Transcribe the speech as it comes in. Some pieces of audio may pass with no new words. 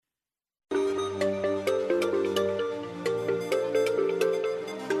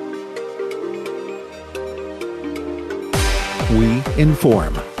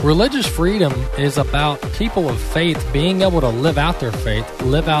inform. Religious freedom is about people of faith being able to live out their faith,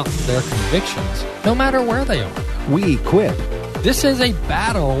 live out their convictions, no matter where they are. We equip. This is a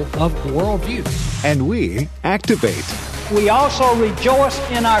battle of worldviews. And we activate. We also rejoice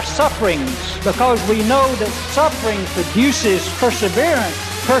in our sufferings because we know that suffering produces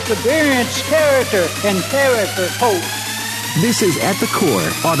perseverance, perseverance, character, and character, hope. This is At the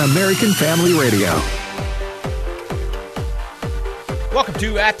Core on American Family Radio. Welcome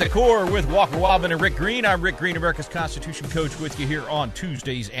to At the Core with Walker Wildman and Rick Green. I'm Rick Green, America's Constitution coach, with you here on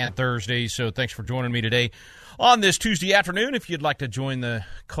Tuesdays and Thursdays. So thanks for joining me today on this Tuesday afternoon. If you'd like to join the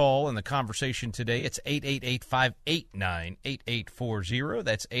call and the conversation today, it's 888-589-8840.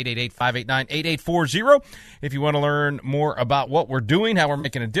 That's 888-589-8840. If you want to learn more about what we're doing, how we're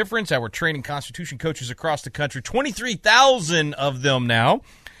making a difference, how we're training Constitution coaches across the country, 23,000 of them now.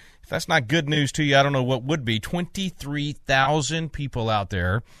 If that's not good news to you, I don't know what would be. 23,000 people out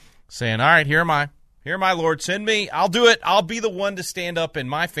there saying, all right, here am I. Here, my Lord, send me. I'll do it. I'll be the one to stand up in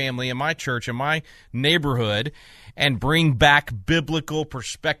my family, in my church, in my neighborhood, and bring back biblical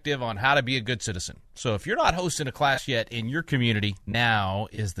perspective on how to be a good citizen. So if you're not hosting a class yet in your community, now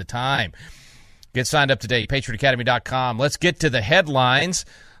is the time. Get signed up today, patriotacademy.com. Let's get to the headlines.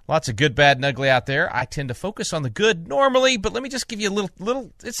 Lots of good, bad, and ugly out there. I tend to focus on the good normally, but let me just give you a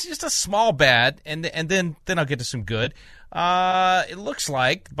little. It's just a small bad, and then I'll get to some good. It looks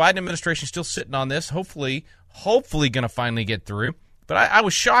like the Biden administration is still sitting on this. Hopefully going to finally get through. But I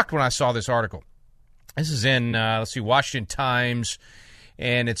was shocked when I saw this article. This is in Washington Times,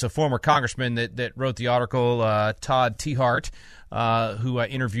 and it's a former congressman that wrote the article, Todd Tiahrt, who I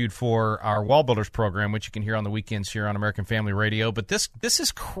interviewed for our Wall Builders program, which you can hear on the weekends here on American Family Radio. But this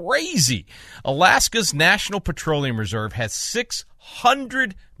is crazy. Alaska's National Petroleum Reserve has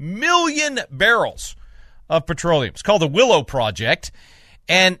 600 million barrels of petroleum. It's called the Willow Project,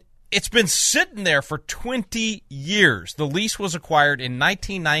 and it's been sitting there for 20 years. The lease was acquired in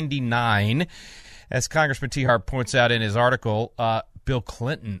 1999. As Congressman Tiahrt points out in his article, Bill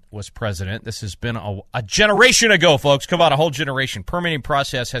Clinton was president. This has been a generation ago, folks. Come on, a whole generation. Permitting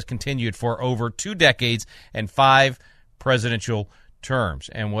process has continued for over 2 decades and 5 presidential terms.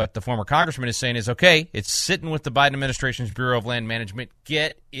 And what the former congressman is saying is, okay, it's sitting with the Biden administration's Bureau of Land Management.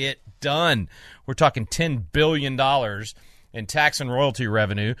 Get it done. We're talking $10 billion in tax and royalty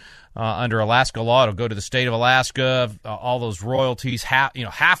revenue under Alaska law. It'll go to the state of Alaska. All those royalties,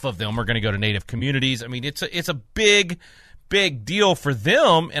 half of them are going to go to Native communities. I mean, it's a big deal for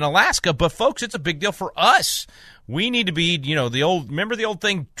them in Alaska, but folks, it's a big deal for us. We need to be, remember the old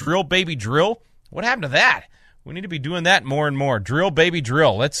thing, drill, baby, drill? What happened to that? We need to be doing that more and more. Drill, baby,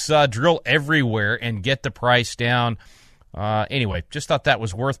 drill. Let's drill everywhere and get the price down. Anyway, just thought that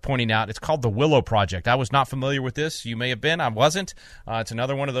was worth pointing out. It's called the Willow Project. I was not familiar with this. You may have been. I wasn't. It's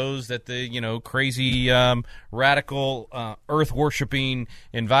another one of those that the, crazy, radical, earth-worshiping,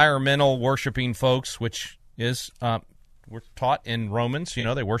 environmental-worshiping folks, which is we're taught in Romans,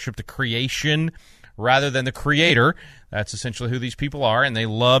 they worship the creation rather than the creator. That's essentially who these people are, and they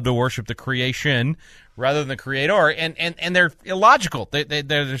love to worship the creation rather than the creator. And they're illogical.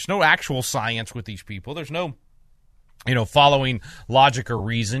 There's no actual science with these people. There's no, following logic or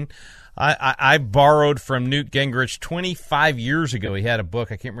reason. I borrowed from Newt Gingrich 25 years ago. He had a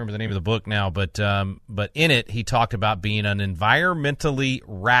book. I can't remember the name of the book now, but in it he talked about being an scientifically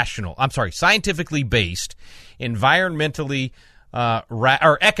based, environmentally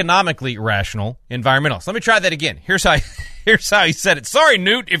or economically rational environmentalist. Let me try that again. Here's how he said it. Sorry,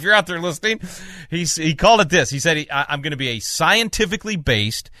 Newt, if you're out there listening. He called it this. He said, I'm going to be a scientifically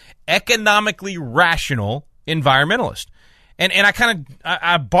based, economically rational environmentalist. And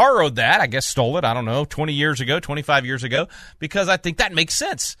I borrowed that, I guess stole it, I don't know, 20 years ago, 25 years ago, because I think that makes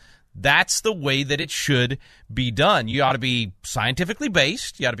sense. That's the way that it should be done. You ought to be scientifically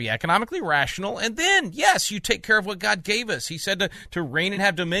based. You ought to be economically rational. And then, yes, you take care of what God gave us. He said to reign and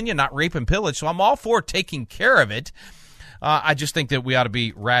have dominion, not rape and pillage. So I'm all for taking care of it. I just think that we ought to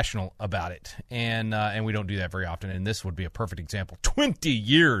be rational about it, and we don't do that very often, and this would be a perfect example. 20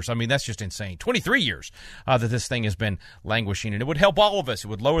 years. I mean, that's just insane. 23 years that this thing has been languishing, and it would help all of us. It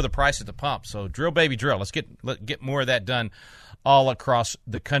would lower the price at the pump. So drill, baby, drill. Let's get more of that done all across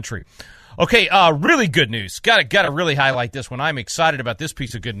the country. Okay, really good news. Got to really highlight this one. I'm excited about this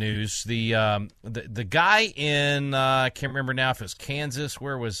piece of good news. The guy in I can't remember now if it was Kansas.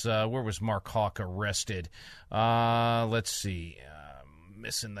 Where was Mark Houck arrested? Let's see.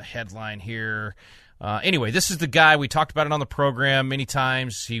 Missing the headline here. Anyway, this is the guy. We talked about it on the program many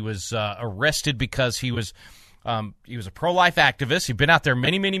times. He was arrested because he was a pro-life activist. He'd been out there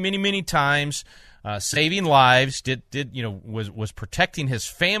many times. saving lives, was protecting his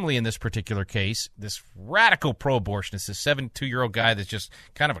family in this particular case. This radical pro-abortionist, this 72-year-old guy that's just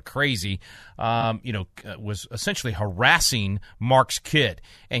kind of a crazy, was essentially harassing Mark's kid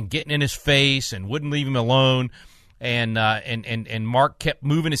and getting in his face and wouldn't leave him alone. And Mark kept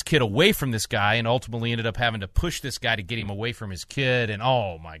moving his kid away from this guy and ultimately ended up having to push this guy to get him away from his kid. And,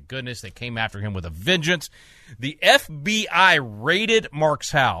 oh, my goodness, they came after him with a vengeance. The FBI raided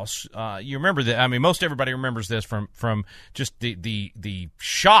Mark's house. You remember that? I mean, most everybody remembers this from just the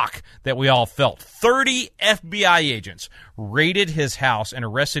shock that we all felt. 30 FBI agents raided his house and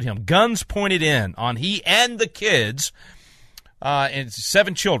arrested him, guns pointed in on he and the kids. And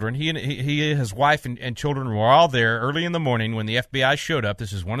 7 children. He, his wife, and children were all there early in the morning when the FBI showed up.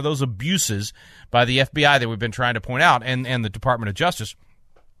 This is one of those abuses by the FBI that we've been trying to point out, and the Department of Justice.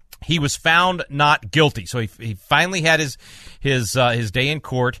 He was found not guilty, so he finally had his day in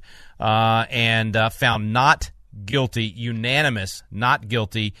court, and found not guilty, unanimous, not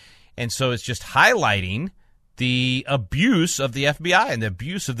guilty, and so it's just highlighting the abuse of the FBI and the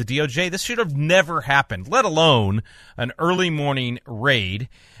abuse of the DOJ. This should have never happened, let alone an early morning raid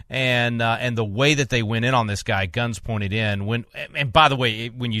and the way that they went in on this guy, guns pointed in. And by the way,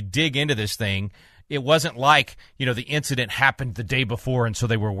 when you dig into this thing, it wasn't like, the incident happened the day before, and so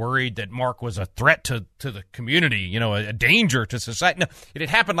they were worried that Mark was a threat to the community, a danger to society. No, it had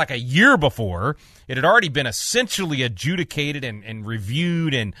happened like a year before. It had already been essentially adjudicated and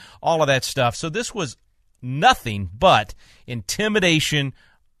reviewed and all of that stuff. So this was nothing but intimidation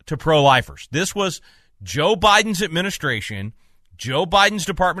to pro-lifers. This was Joe Biden's administration, Joe Biden's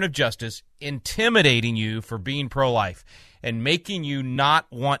Department of Justice, intimidating you for being pro-life and making you not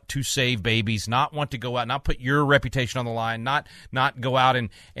want to save babies, not want to go out, not put your reputation on the line, not go out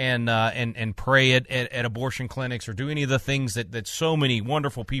and pray at abortion clinics or do any of the things that so many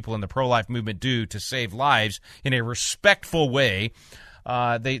wonderful people in the pro-life movement do to save lives in a respectful way.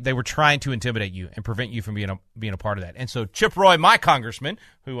 They were trying to intimidate you and prevent you from being a part of that. And so Chip Roy, my congressman,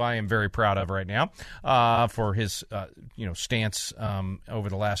 who I am very proud of right now, for his stance over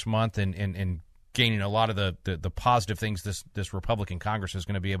the last month and gaining a lot of the positive things this Republican Congress is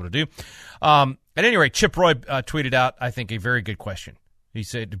going to be able to do. At any rate, Chip Roy tweeted out, I think, a very good question. He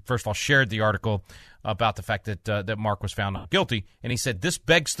said, first of all, shared the article about the fact that Mark was found not guilty, and he said, this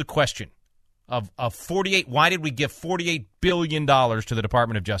begs the question of 48. Why did we give $48 billion to the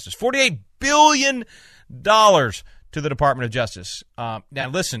Department of Justice? $48 billion to the Department of Justice. Now,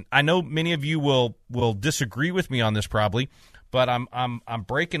 listen, I know many of you will disagree with me on this probably, but I'm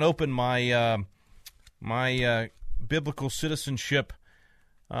breaking open my biblical citizenship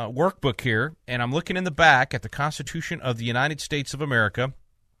workbook here, and I'm looking in the back at the Constitution of the United States of America,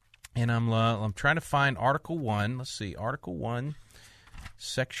 and I'm trying to find Article 1. Let's see, Article 1.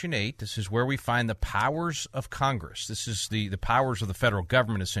 Section 8, this is where we find the powers of Congress. This is the powers of the federal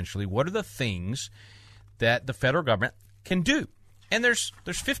government, essentially. What are the things that the federal government can do? And there's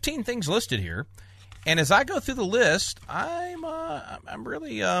 15 things listed here. And as I go through the list, I'm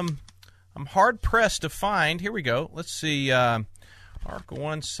really I'm hard-pressed to find. Here we go. Let's see. Article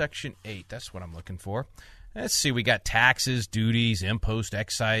 1, Section 8. That's what I'm looking for. Let's see, we got taxes, duties, impost,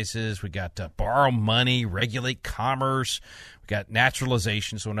 excises. We got borrow money, regulate commerce. We got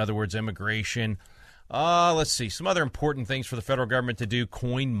naturalization, so in other words, immigration. Let's see, some other important things for the federal government to do.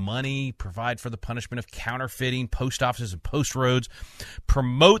 Coin money, provide for the punishment of counterfeiting, post offices and post roads.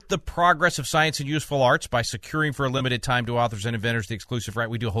 Promote the progress of science and useful arts by securing for a limited time to authors and inventors the exclusive right.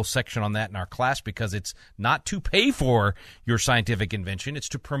 We do a whole section on that in our class because it's not to pay for your scientific invention. It's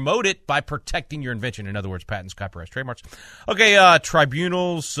to promote it by protecting your invention. In other words, patents, copyrights, trademarks. Okay,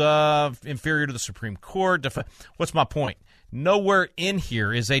 tribunals inferior to the Supreme Court. What's my point? Nowhere in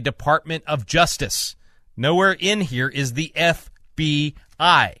here is a Department of Justice. Nowhere in here is the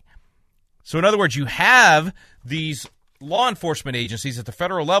FBI. So in other words, you have these law enforcement agencies at the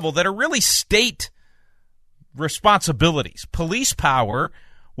federal level that are really state responsibilities. Police power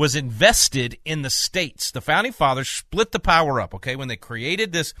was invested in the states. The Founding Fathers split the power up, okay, when they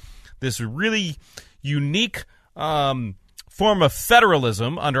created this really unique form of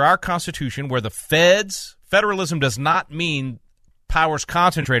federalism under our Constitution where the federalism does not mean powers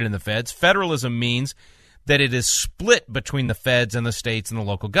concentrated in the feds. Federalism means that it is split between the feds and the states and the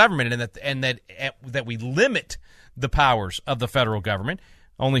local government, and that we limit the powers of the federal government.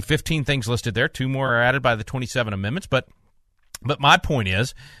 Only 15 things listed there. 2 more are added by the 27 amendments. But my point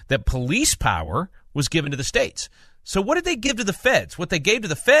is that police power was given to the states. So what did they give to the feds? What they gave to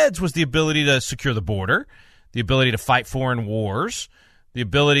the feds was the ability to secure the border, the ability to fight foreign wars, the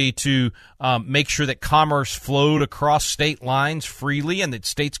ability to make sure that commerce flowed across state lines freely and that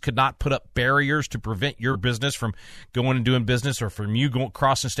states could not put up barriers to prevent your business from going and doing business or from you going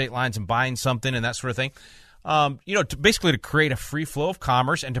crossing state lines and buying something and that sort of thing. Basically to create a free flow of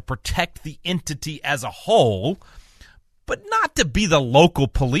commerce and to protect the entity as a whole, but not to be the local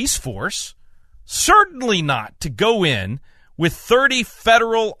police force. Certainly not to go in with 30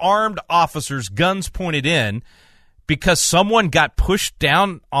 federal armed officers, guns pointed in, because someone got pushed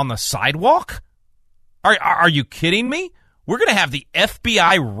down on the sidewalk? Are you kidding me? We're going to have the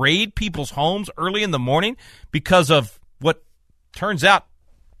FBI raid people's homes early in the morning because of what turns out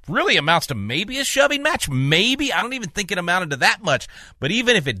really amounts to maybe a shoving match. Maybe. I don't even think it amounted to that much. But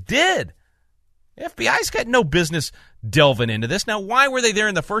even if it did, the FBI's got no business delving into this. Now, why were they there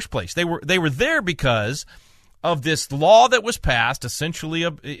in the first place? They were there because of this law that was passed, essentially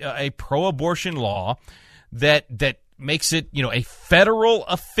a pro-abortion law that makes it, a federal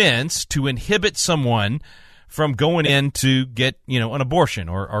offense to inhibit someone from going in to get, an abortion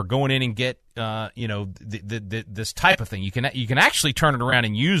or going in and get, this type of thing. You can actually turn it around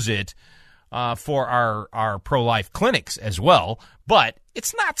and use it for our pro-life clinics as well, but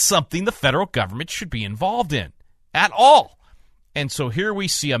it's not something the federal government should be involved in at all. And so here we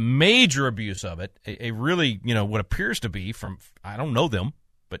see a major abuse of it, a really, what appears to be from, I don't know them,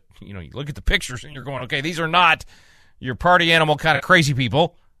 but, you look at the pictures and you're going, okay, these are not your party animal kind of crazy people.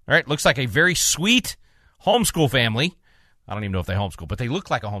 All right, looks like a very sweet homeschool family. I don't even know if they homeschool, but they look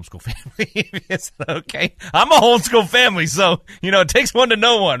like a homeschool family. It's okay. I'm a homeschool family, so, it takes one to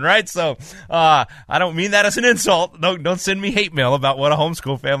know one, right? So I don't mean that as an insult. Don't send me hate mail about what a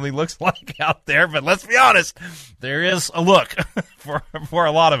homeschool family looks like out there, but let's be honest, there is a look for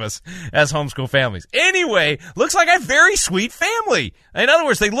a lot of us as homeschool families. Anyway, looks like a very sweet family. In other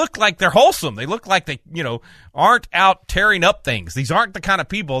words, they look like they're wholesome. They look like they, aren't out tearing up things. These aren't the kind of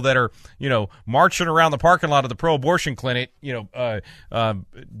people that are, marching around the parking lot of the pro-abortion clinic,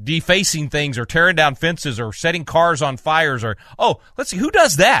 defacing things or tearing down fences or setting cars on fires or, let's see, who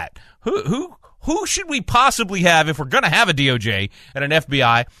does that? Who should we possibly have if we're going to have a DOJ and an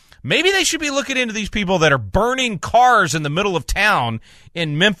FBI? Maybe they should be looking into these people that are burning cars in the middle of town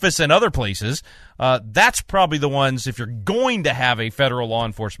in Memphis and other places. That's probably the ones, if you're going to have a federal law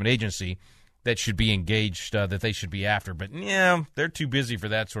enforcement agency, that should be engaged, that they should be after. But, they're too busy for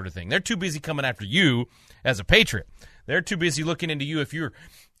that sort of thing. They're too busy coming after you as a patriot. They're too busy looking into you if you're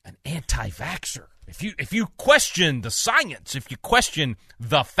an anti-vaxxer. If you question the science, if you question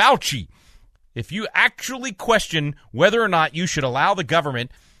the Fauci, if you actually question whether or not you should allow the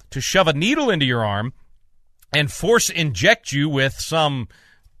government to shove a needle into your arm and force inject you with some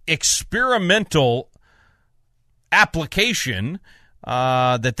experimental application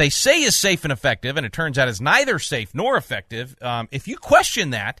that they say is safe and effective, and it turns out is neither safe nor effective, if you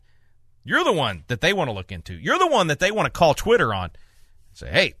question that, you're the one that they want to look into. You're the one that they want to call Twitter on and say,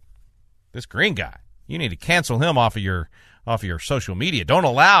 hey, this green guy, you need to cancel him off of your social media. Don't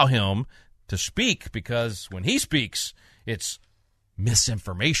allow him to speak, because when he speaks, it's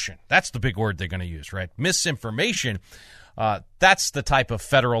misinformation. That's the big word they're going to use, right? Misinformation. That's the type of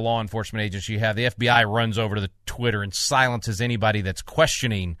federal law enforcement agency you have. The FBI runs over to the Twitter and silences anybody that's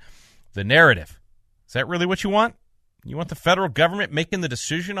questioning the narrative. Is that really what you want? You want the federal government making the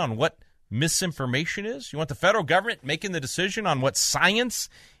decision on what misinformation is? You want the federal government making the decision on what science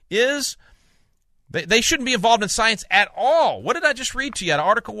is? They shouldn't be involved in science at all. What did I just read to you out of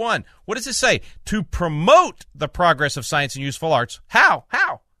Article 1? What does it say? To promote the progress of science and useful arts. How?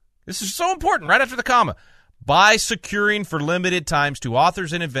 This is so important, right after the comma. By securing for limited times to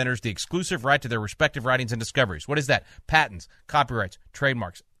authors and inventors the exclusive right to their respective writings and discoveries. What is that? Patents, copyrights,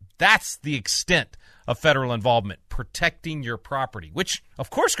 trademarks. That's the extent of federal involvement, protecting your property, which, of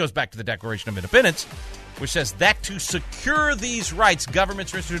course, goes back to the Declaration of Independence, which says that to secure these rights,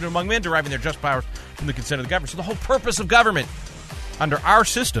 governments are instituted among men, deriving their just powers from the consent of the government. So the whole purpose of government under our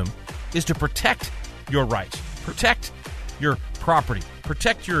system is to protect your rights, protect your property,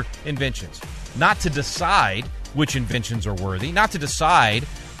 protect your inventions, not to decide which inventions are worthy, not to decide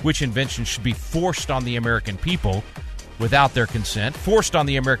which inventions should be forced on the American people without their consent, forced on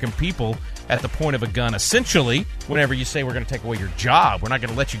the American people at the point of a gun. Essentially, whenever you say we're going to take away your job, we're not going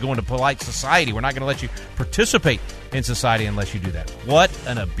to let you go into polite society, we're not going to let you participate in society unless you do that. What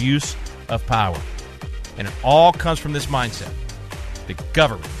an abuse of power. And it all comes from this mindset. The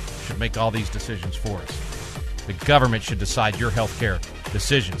government should make all these decisions for us. The government should decide your health care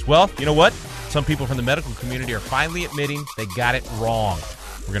decisions. Well, you know what? Some people from the medical community are finally admitting they got it wrong.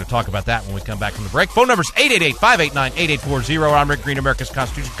 We're going to talk about that when we come back from the break. Phone number is 888-589-8840. I'm Rick Green, America's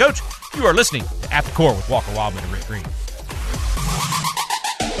Constitution Coach. You are listening to At the Core with Walker Wildman and Rick Green.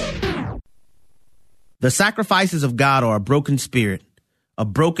 The sacrifices of God are a broken spirit, a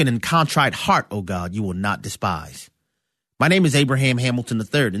broken and contrite heart, O God, you will not despise. My name is Abraham Hamilton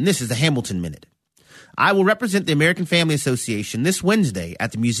III, and this is the Hamilton Minute. I will represent the American Family Association this Wednesday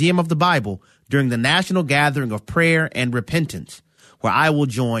at the Museum of the Bible during the National Gathering of Prayer and Repentance, where I will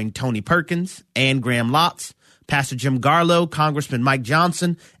join Tony Perkins, Ann Graham Lotz, Pastor Jim Garlow, Congressman Mike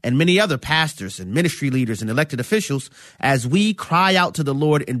Johnson, and many other pastors and ministry leaders and elected officials as we cry out to the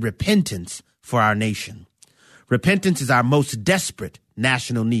Lord in repentance for our nation. Repentance is our most desperate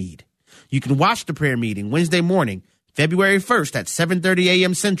national need. You can watch the prayer meeting Wednesday morning, February 1st at 7:30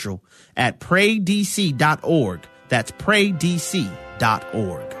 a.m. Central at praydc.org. That's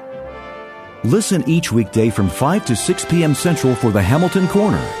praydc.org. Listen each weekday from 5 to 6 p.m. Central for the Hamilton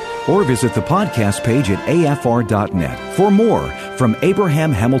Corner, or visit the podcast page at afr.net for more from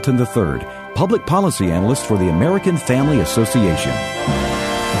Abraham Hamilton III, Public Policy Analyst for the American Family Association.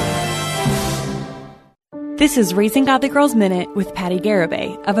 This is Raising Godly Girls Minute with Patty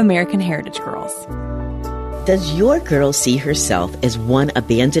Garibay of American Heritage Girls. Does your girl see herself as one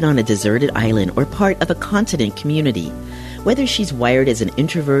abandoned on a deserted island or part of a continent community? Whether she's wired as an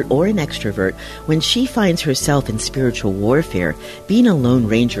introvert or an extrovert, when she finds herself in spiritual warfare, being a lone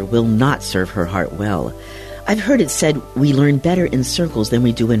ranger will not serve her heart well. I've heard it said we learn better in circles than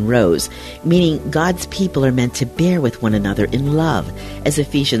we do in rows, meaning God's people are meant to bear with one another in love, as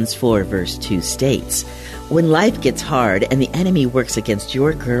Ephesians 4 verse 2 states. When life gets hard and the enemy works against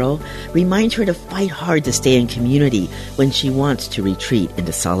your girl, remind her to fight hard to stay in community when she wants to retreat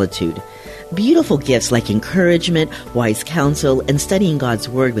into solitude. Beautiful gifts like encouragement, wise counsel, and studying God's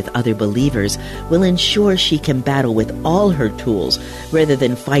Word with other believers will ensure she can battle with all her tools rather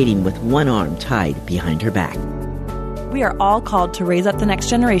than fighting with one arm tied behind her back. We are all called to raise up the next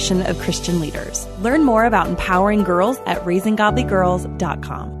generation of Christian leaders. Learn more about empowering girls at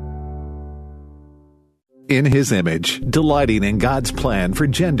raisinggodlygirls.com. In His Image, delighting in God's plan for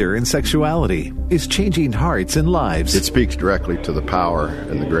gender and sexuality is changing hearts and lives. It speaks directly to the power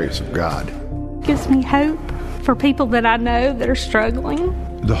and the grace of God. Gives me hope for people that I know that are struggling.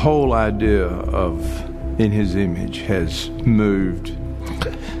 The whole idea of In His Image has moved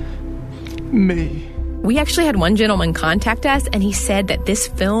me. We actually had one gentleman contact us, and he said that this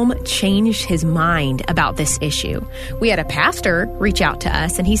film changed his mind about this issue. We had a pastor reach out to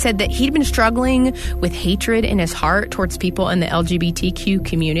us, and he said that he'd been struggling with hatred in his heart towards people in the LGBTQ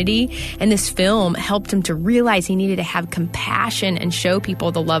community, and this film helped him to realize he needed to have compassion and show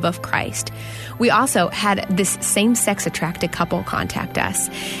people the love of Christ. We also had this same-sex attracted couple contact us,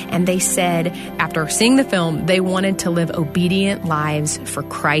 and they said after seeing the film, they wanted to live obedient lives for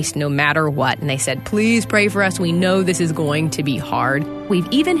Christ no matter what, and they said, please pray for us. We know this is going to be hard. We've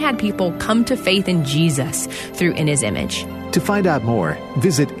even had people come to faith in Jesus through In His Image. To find out more,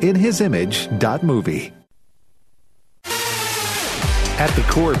 visit inhisimage.movie. At the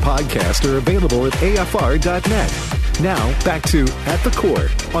Core podcasts are available at afr.net. Now, back to At the Core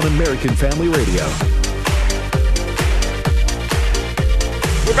on American Family Radio.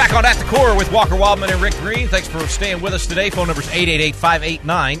 We're back on At the Core with Walker Wildman and Rick Green. Thanks for staying with us today. Phone number is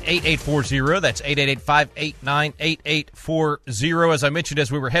 888-589-8840. That's 888-589-8840. As I mentioned as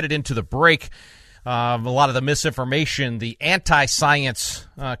we were headed into the break, a lot of the misinformation, the anti-science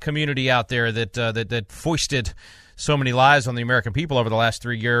community out there that foisted so many lies on the American people over the last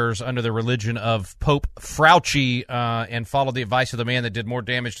 3 years under the religion of Pope Fauci and followed the advice of the man that did more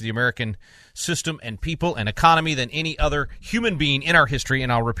damage to the American system and people and economy than any other human being in our history.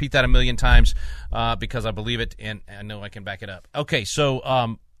 And I'll repeat that a million times because I believe it and I know I can back it up. Okay, so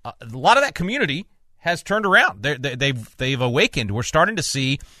a lot of that community has turned around. They've awakened. We're starting to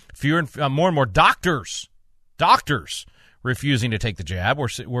see more and more doctors refusing to take the jab.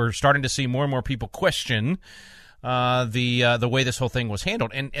 We're starting to see more and more people question the way this whole thing was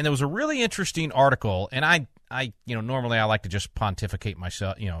handled. And there was a really interesting article, and I normally I like to just pontificate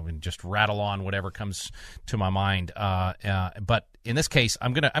myself, and just rattle on whatever comes to my mind. But in this case,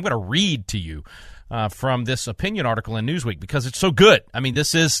 I'm gonna read to you from this opinion article in Newsweek because it's so good. I mean,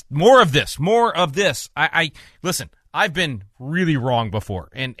 this is more of this. I listen. I've been really wrong before,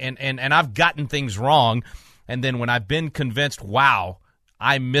 and I've gotten things wrong, and then when I've been convinced, wow,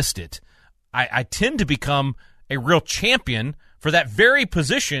 I missed it, I tend to become a real champion for that very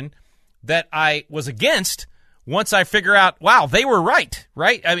position that I was against once I figure out, wow, they were right?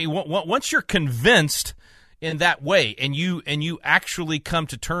 I mean, once you're convinced in that way and you actually come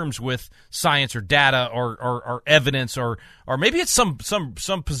to terms with science or data or evidence or maybe it's some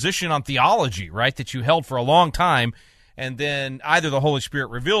position on theology, right, that you held for a long time, and then either the Holy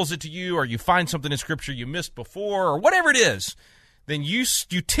Spirit reveals it to you or you find something in Scripture you missed before or whatever it is, then you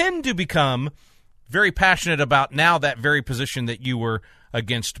tend to become very passionate about now that very position that you were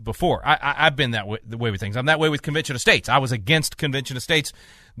against before. I've been that way with things. I'm that way with Convention of States. I was against Convention of States.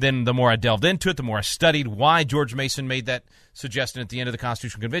 Then the more I delved into it, the more I studied why George Mason made that suggestion at the end of the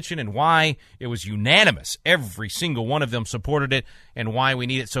Constitutional Convention and why it was unanimous. Every single one of them supported it, and why we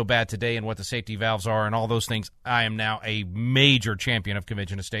need it so bad today and what the safety valves are and all those things. I am now a major champion of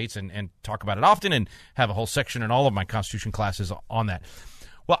Convention of States and talk about it often and have a whole section in all of my Constitution classes on that.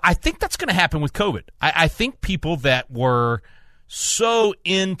 Well, I think that's going to happen with COVID. I think people that were so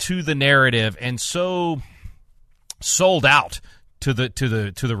into the narrative and so sold out to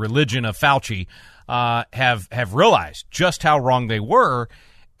the religion of Fauci have realized just how wrong they were,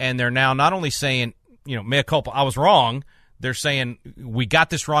 and they're now not only saying, mea culpa, I was wrong. They're saying we got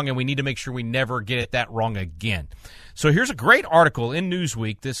this wrong and we need to make sure we never get it that wrong again. So here's a great article in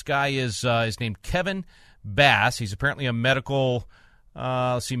Newsweek. This guy is named Kevin Bass. He's apparently a medical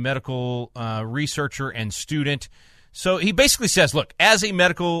researcher and student. So he basically says, look, as a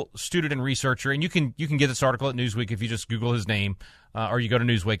medical student and researcher, and you can get this article at Newsweek if you just Google his name, or you go to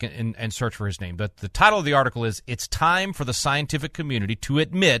Newsweek and search for his name. But the title of the article is, "It's Time for the Scientific Community to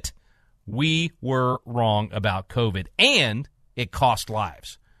Admit We Were Wrong About COVID, and It Cost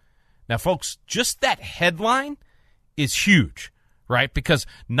Lives." Now, folks, just that headline is huge, right? Because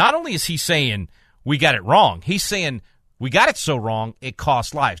not only is he saying we got it wrong, he's saying we got it so wrong, it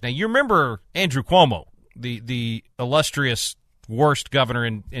cost lives. Now, you remember Andrew Cuomo, the illustrious worst governor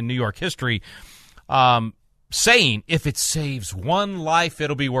in New York history, saying if it saves one life,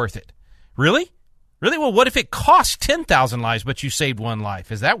 it'll be worth it. Really? Really? Well, what if it costs 10,000 lives, but you saved one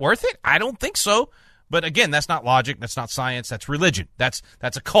life? Is that worth it? I don't think so. But again, that's not logic. That's not science. That's religion. That's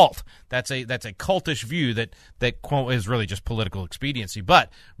a cult. That's a cultish view that Cuomo is really just political expediency.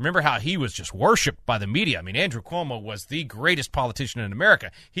 But remember how he was just worshipped by the media. I mean, Andrew Cuomo was the greatest politician in America.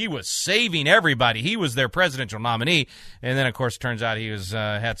 He was saving everybody. He was their presidential nominee. And then, of course, it turns out he was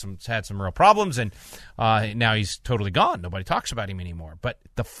had some real problems, and now he's totally gone. Nobody talks about him anymore. But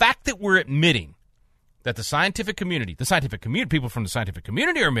the fact that we're admitting that the scientific community, people from the scientific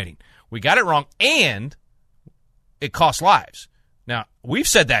community are admitting we got it wrong and it costs lives. Now, we've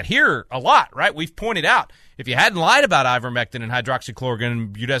said that here a lot, right? We've pointed out if you hadn't lied about ivermectin and hydroxychloroquine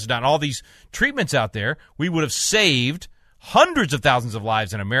and budesonide, all these treatments out there, we would have saved hundreds of thousands of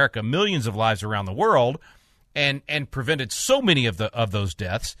lives in America, millions of lives around the world, and prevented so many of those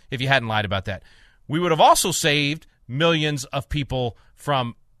deaths if you hadn't lied about that. We would have also saved millions of people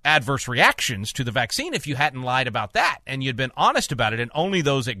from adverse reactions to the vaccine if you hadn't lied about that and you'd been honest about it, and only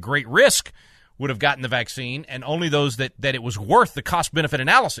those at great risk would have gotten the vaccine, and only those that it was worth the cost-benefit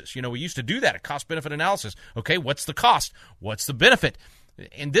analysis. We used to do that, a cost-benefit analysis. Okay, what's the cost? What's the benefit?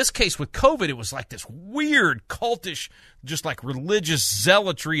 In this case with COVID, it was like this weird, cultish, just like religious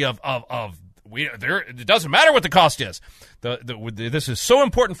zealotry of it doesn't matter what the cost is. This is so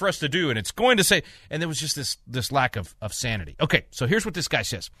important for us to do, and it's going to say, and there was just this lack of sanity. Okay, so here's what this guy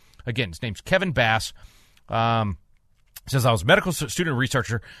says. Again, his name's Kevin Bass. Says, I was a medical student and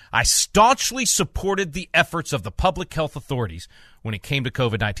researcher. I staunchly supported the efforts of the public health authorities when it came to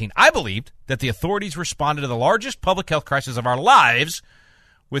COVID-19. I believed that the authorities responded to the largest public health crisis of our lives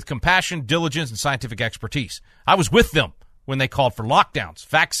with compassion, diligence, and scientific expertise. I was with them when they called for lockdowns,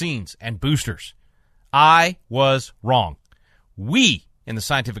 vaccines, and boosters. I was wrong. We in the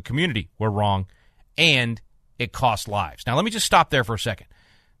scientific community were wrong, and it cost lives. Now, let me just stop there for a second.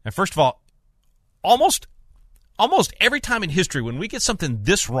 Now, first of all, almost every time in history when we get something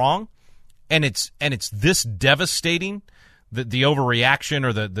this wrong and it's this devastating, the overreaction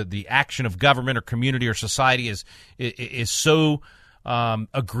or the action of government or community or society is so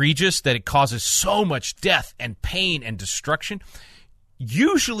egregious that it causes so much death and pain and destruction.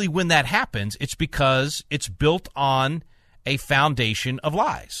 Usually when that happens, it's because it's built on a foundation of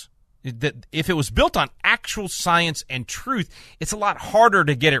lies. If it was built on actual science and truth, it's a lot harder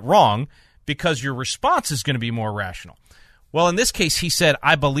to get it wrong because your response is going to be more rational. Well, in this case, he said,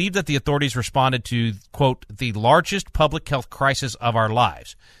 I believe that the authorities responded to, quote, the largest public health crisis of our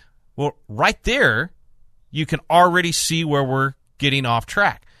lives. Well, right there, you can already see where we're getting off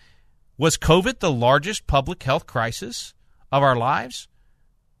track. Was COVID the largest public health crisis of our lives?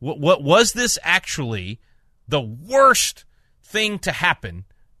 What was this actually the worst thing to happen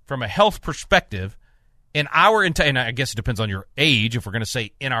from a health perspective in our entire, and I guess it depends on your age if we're going to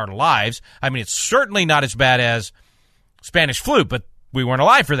say in our lives. I mean, it's certainly not as bad as Spanish flu, but we weren't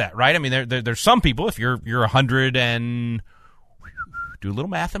alive for that, right? I mean, there's some people, if you're 100 and, do a little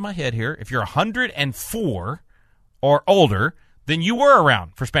math in my head here, if you're 104 or older, than you were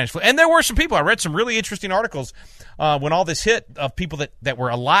around for Spanish flu. And there were some people, I read some really interesting articles when all this hit of people that were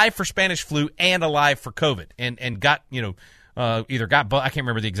alive for Spanish flu and alive for COVID and got, either got, I can't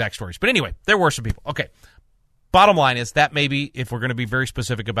remember the exact stories. But anyway, there were some people. Okay. Bottom line is that maybe, if we're going to be very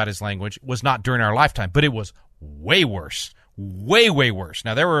specific about his language, was not during our lifetime, but it was way worse. Way, way worse.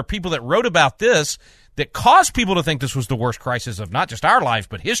 Now, there were people that wrote about this that caused people to think this was the worst crisis of not just our lives,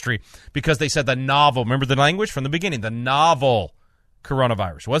 but history, because they said the novel, remember the language from the beginning, the novel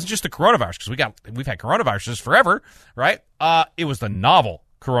coronavirus. It wasn't just the coronavirus, because we've had coronaviruses forever, right? It was the novel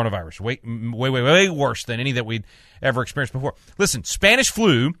coronavirus, way worse than any that we'd ever experienced before. Listen, Spanish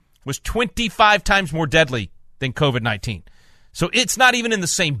flu was 25 times more deadly than COVID-19. So it's not even in the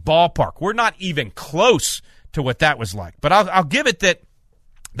same ballpark. We're not even close to what that was like. But I'll give it that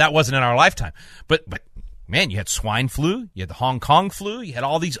wasn't in our lifetime. But man, you had swine flu, you had the Hong Kong flu, you had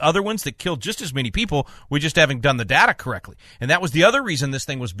all these other ones that killed just as many people. We just haven't done the data correctly. And that was the other reason this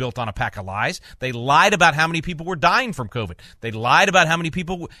thing was built on a pack of lies. They lied about how many people were dying from COVID. They lied about how many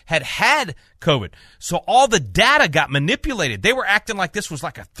people had COVID. So all the data got manipulated. They were acting like this was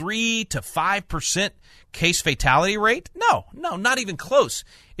like a 3 to 5% case fatality rate. No, not even close.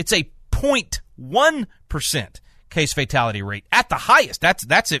 It's a 0.1% case fatality rate at the highest.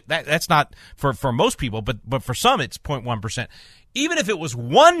 That's it. That's not for most people, but for some it's 0.1%. Even if it was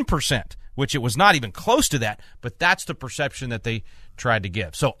 1%, which it was not even close to that, but that's the perception that they tried to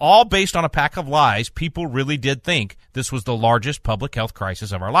give. So all based on a pack of lies, people really did think this was the largest public health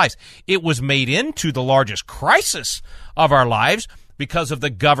crisis of our lives. It was made into the largest crisis of our lives because of the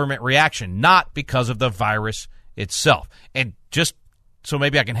government reaction, not because of the virus itself. And just so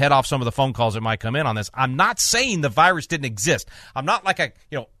maybe I can head off some of the phone calls that might come in on this. I'm not saying the virus didn't exist. I'm not like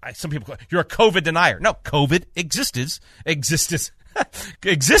some people, you're a COVID denier. No, COVID existed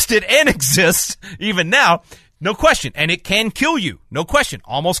and exists even now. No question. And it can kill you. No question.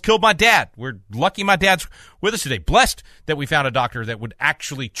 Almost killed my dad. We're lucky my dad's with us today. Blessed that we found a doctor that would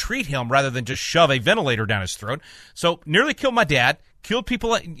actually treat him rather than just shove a ventilator down his throat. So nearly killed my dad. Killed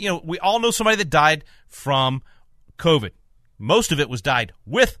people. We all know somebody that died from COVID. Most of it was died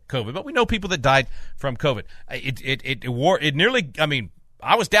with COVID, but we know people that died from COVID. It nearly,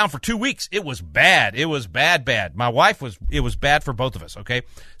 I was down for 2 weeks. It was bad. It was bad. My wife it was bad for both of us, okay?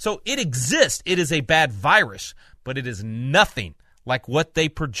 So it exists. It is a bad virus, but it is nothing like what they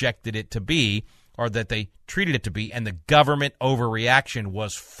projected it to be or that they treated it to be, and the government overreaction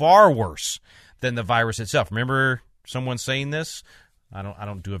was far worse than the virus itself. Remember someone saying this? I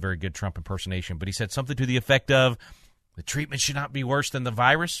don't do a very good Trump impersonation, but he said something to the effect of, the treatment should not be worse than the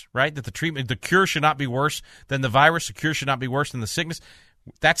virus, right? That the cure should not be worse than the virus. The cure should not be worse than the sickness.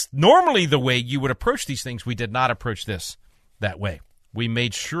 That's normally the way you would approach these things. We did not approach this that way. We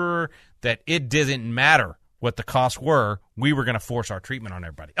made sure that it didn't matter what the costs were. We were going to force our treatment on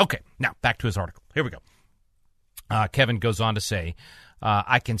everybody. Okay, now back to his article. Here we go. Kevin goes on to say,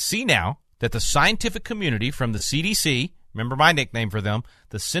 I can see now that the scientific community from the CDC, remember my nickname for them,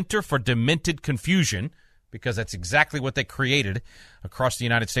 the Center for Demented Confusion, because that's exactly what they created across the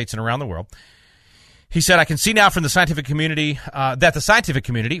United States and around the world. He said, I can see now from the scientific community that the scientific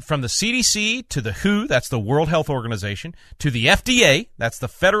community, from the CDC to the WHO, that's the World Health Organization, to the FDA, that's the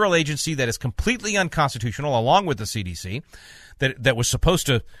federal agency that is completely unconstitutional, along with the CDC, that was supposed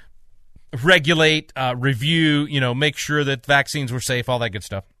to regulate, review, make sure that vaccines were safe, all that good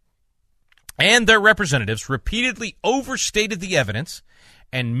stuff. And their representatives repeatedly overstated the evidence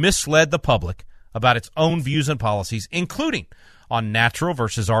and misled the public about its own views and policies, including on natural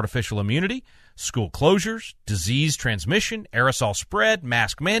versus artificial immunity, school closures, disease transmission, aerosol spread,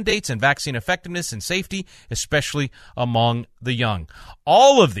 mask mandates, and vaccine effectiveness and safety, especially among the young.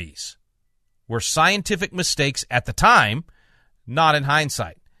 All of these were scientific mistakes at the time, not in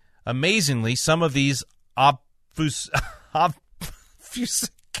hindsight. Amazingly, some of these obfuscations,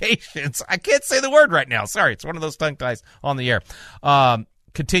 I can't say the word right now. Sorry, it's one of those tongue ties on the air.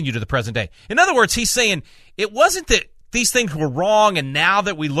 Continue to the present day. In other words, he's saying it wasn't that these things were wrong and now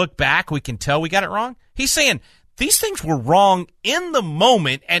that we look back, we can tell we got it wrong. He's saying these things were wrong in the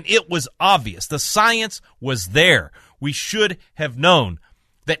moment and it was obvious. The science was there. We should have known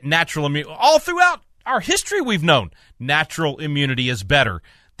that natural immunity, all throughout our history we've known natural immunity is better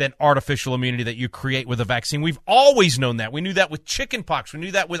than artificial immunity that you create with a vaccine. We've always known that. We knew that with chickenpox. We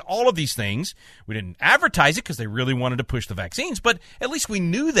knew that with all of these things. We didn't advertise it because they really wanted to push the vaccines, but at least we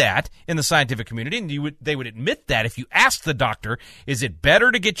knew that in the scientific community, and they would admit that if you asked the doctor, is it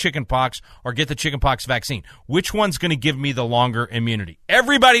better to get chickenpox or get the chickenpox vaccine? Which one's going to give me the longer immunity?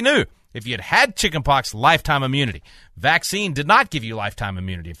 Everybody knew if you had chickenpox, lifetime immunity. Vaccine did not give you lifetime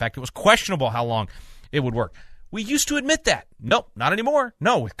immunity. In fact, it was questionable how long it would work. We used to admit that. Nope, not anymore.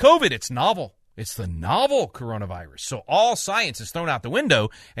 No, with COVID, it's novel. It's the novel coronavirus. So all science is thrown out the window,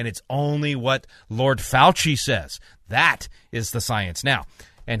 and it's only what Lord Fauci says. That is the science now.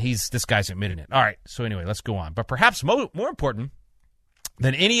 And this guy's admitting it. All right, so anyway, let's go on. But perhaps more important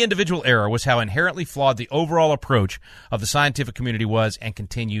than any individual error was how inherently flawed the overall approach of the scientific community was and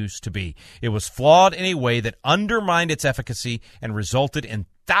continues to be. It was flawed in a way that undermined its efficacy and resulted in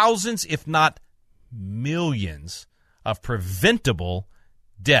thousands, if not millions, of preventable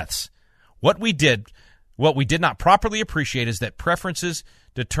deaths. What we did not properly appreciate is that preferences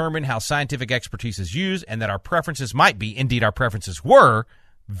determine how scientific expertise is used, and that our preferences might be, indeed our preferences were,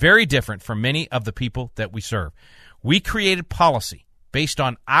 very different from many of the people that we serve. We created policy based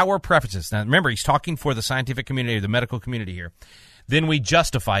on our preferences. Now, remember, he's talking for the scientific community, the medical community here. Then we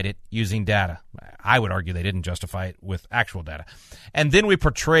justified it using data. I would argue they didn't justify it with actual data. And then we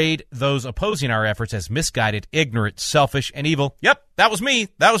portrayed those opposing our efforts as misguided, ignorant, selfish, and evil. Yep, that was me.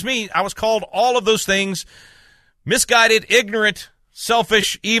 That was me. I was called all of those things. Misguided, ignorant,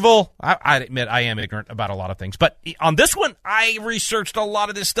 selfish, evil. I admit I am ignorant about a lot of things. But on this one, I researched a lot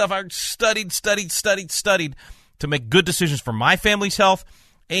of this stuff. I studied to make good decisions for my family's health,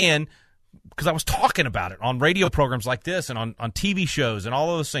 and because I was talking about it on radio programs like this and on TV shows and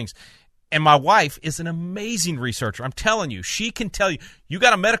all of those things. And my wife is an amazing researcher. I'm telling you, she can tell you, you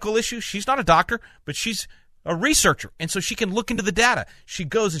got a medical issue. She's not a doctor, but she's a researcher. And so she can look into the data. She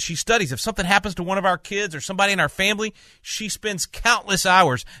goes and she studies. If something happens to one of our kids or somebody in our family, she spends countless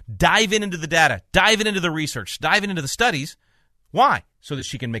hours diving into the data, diving into the research, diving into the studies. Why? So that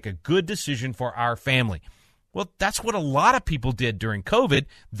she can make a good decision for our family. Well, that's what a lot of people did during COVID.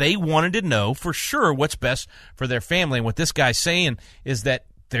 They wanted to know for sure what's best for their family. And what this guy's saying is that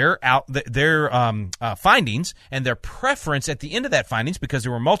their findings and their preference at the end of that findings, because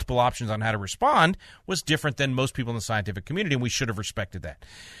there were multiple options on how to respond, was different than most people in the scientific community, and we should have respected that.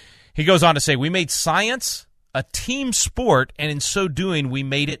 He goes on to say, we made science a team sport, and in so doing, we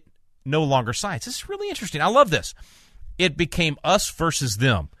made it no longer science. This is really interesting. I love this. It became us versus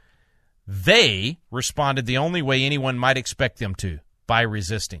them. They responded the only way anyone might expect them to, by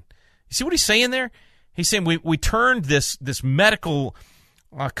resisting. You see what he's saying there? He's saying we turned this medical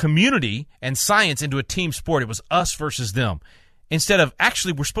community and science into a team sport. It was us versus them. Instead of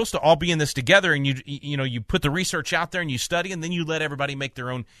actually we're supposed to all be in this together, and you put the research out there and you study, and then you let everybody make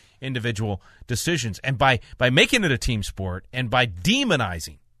their own individual decisions. And by making it a team sport and by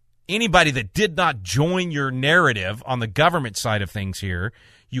demonizing anybody that did not join your narrative on the government side of things here,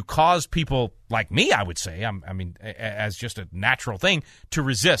 you cause people like me, I would say, as just a natural thing, to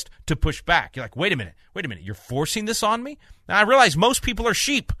resist, to push back. You're like, wait a minute, you're forcing this on me? Now, I realize most people are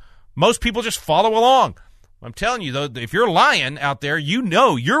sheep. Most people just follow along. I'm telling you, though, if you're lying out there, you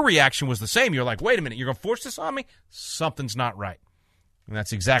know your reaction was the same. You're like, wait a minute, you're going to force this on me? Something's not right. And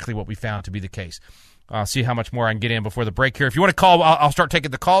that's exactly what we found to be the case. I'll see how much more I can get in before the break here. If you want to call, I'll start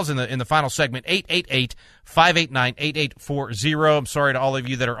taking the calls in the final segment. 888-589-8840. I'm sorry to all of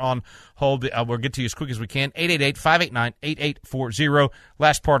you that are on hold. We'll get to you as quick as we can. 888-589-8840.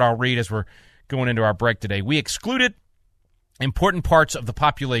 Last part I'll read as we're going into our break today. We excluded important parts of the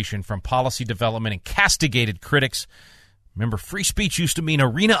population from policy development and castigated critics. Remember, free speech used to mean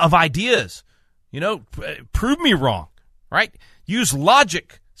arena of ideas. Prove me wrong, right? Use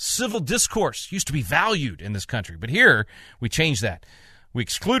logic. Civil discourse used to be valued in this country, but here we changed that. We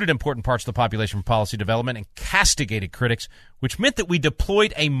excluded important parts of the population from policy development and castigated critics, which meant that we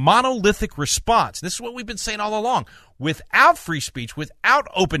deployed a monolithic response. This is what we've been saying all along. Without free speech, without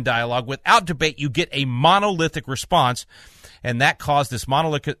open dialogue, without debate, you get a monolithic response, and that caused this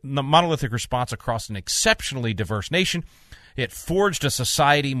monolithic response across an exceptionally diverse nation. It forged a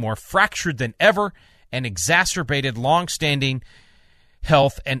society more fractured than ever and exacerbated long-standing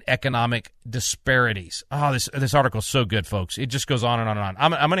health and economic disparities. Oh, this article is so good, folks. It just goes on and on and on. I'm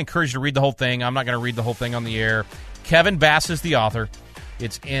going to encourage you to read the whole thing. I'm not going to read the whole thing on the air. Kevin Bass is the author.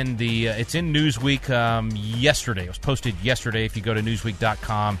 It's in Newsweek yesterday. It was posted yesterday. If you go to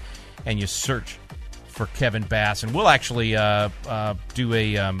newsweek.com and you search for Kevin Bass, and we'll actually do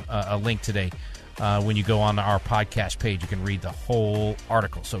a link today. When you go on our podcast page, you can read the whole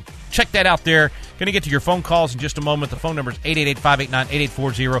article. So check that out there. Going to get to your phone calls in just a moment. The phone number is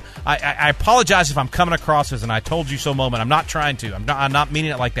 888-589-8840. I apologize if I'm coming across as an I told you so moment. I'm not trying to. I'm not meaning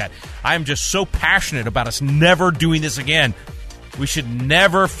it like that. I am just so passionate about us never doing this again. We should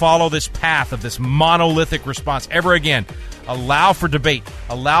never follow this path of this monolithic response ever again. Allow for debate.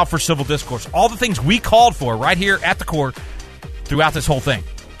 Allow for civil discourse. All the things we called for right here at the core throughout this whole thing.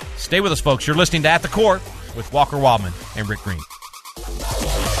 Stay with us, folks. You're listening to At the Core with Walker Wildman and Rick Green.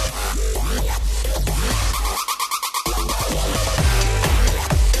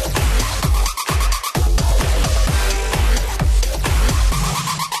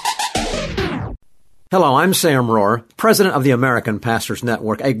 Hello, I'm Sam Rohr, president of the American Pastors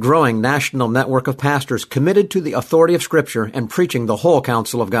Network, a growing national network of pastors committed to the authority of Scripture and preaching the whole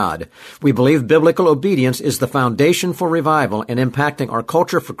counsel of God. We believe biblical obedience is the foundation for revival, and impacting our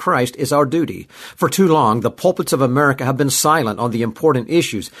culture for Christ is our duty. For too long, the pulpits of America have been silent on the important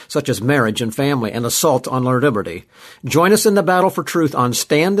issues such as marriage and family and assault on our liberty. Join us in the battle for truth on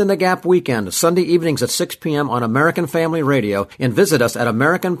Stand in the Gap weekend, Sunday evenings at 6 p.m. on American Family Radio, and visit us at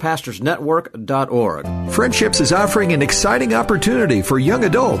AmericanPastorsNetwork.org. Friendships is offering an exciting opportunity for young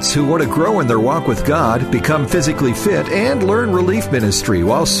adults who want to grow in their walk with God, become physically fit, and learn relief ministry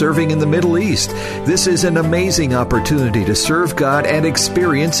while serving in the Middle East. This is an amazing opportunity to serve God and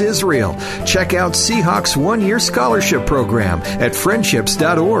experience Israel. Check out Seahawks one-year scholarship program at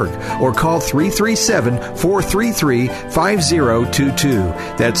friendships.org or call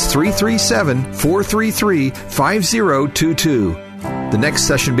 337-433-5022. That's 337-433-5022. The next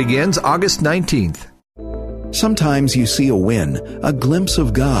session begins August 19th. Sometimes you see a win, a glimpse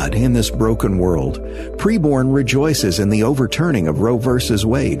of God in this broken world. Preborn rejoices in the overturning of Roe v.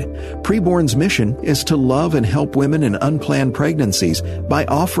 Wade. Preborn's mission is to love and help women in unplanned pregnancies by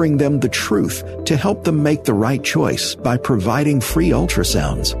offering them the truth to help them make the right choice by providing free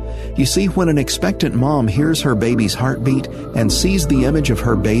ultrasounds. You see, when an expectant mom hears her baby's heartbeat and sees the image of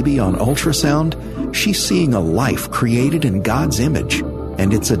her baby on ultrasound, she's seeing a life created in God's image,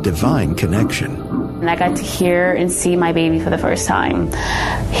 and it's a divine connection. And I got to hear and see my baby for the first time.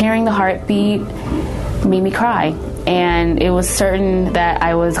 Hearing the heartbeat made me cry, and it was certain that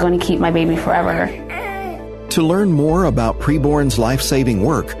I was going to keep my baby forever. To learn more about Preborn's life-saving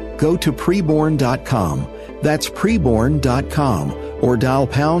work, go to preborn.com. That's preborn.com, or dial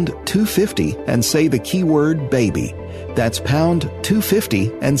pound 250 and say the keyword baby. That's pound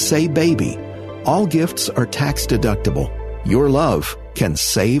 250 and say baby. All gifts are tax deductible. Your love can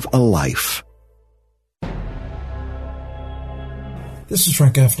save a life. This is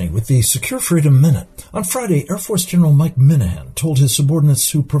Frank Gaffney with the Secure Freedom Minute. On Friday, Air Force General Mike Minahan told his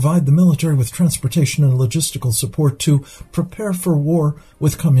subordinates who provide the military with transportation and logistical support to prepare for war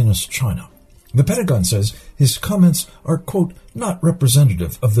with Communist China. The Pentagon says his comments are, quote, not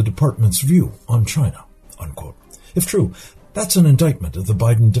representative of the department's view on China, unquote. If true, that's an indictment of the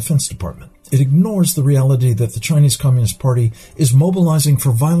Biden Defense Department. It ignores the reality that the Chinese Communist Party is mobilizing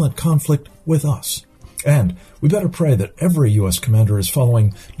for violent conflict with us. And we better pray that every U.S. commander is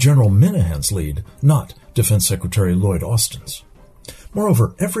following General Minahan's lead, not Defense Secretary Lloyd Austin's.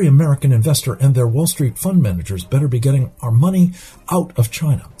 Moreover, every American investor and their Wall Street fund managers better be getting our money out of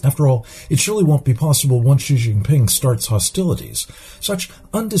China. After all, it surely won't be possible once Xi Jinping starts hostilities. Such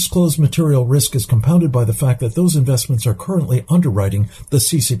undisclosed material risk is compounded by the fact that those investments are currently underwriting the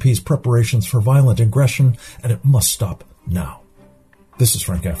CCP's preparations for violent aggression, and it must stop now. This is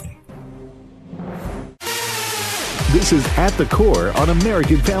Frank Gaffney. This is At the Core on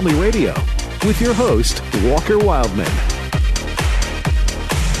American Family Radio with your host, Walker Wildman.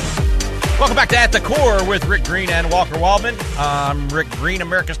 Welcome back to At the Core with Rick Green and Walker Wildman. I'm Rick Green,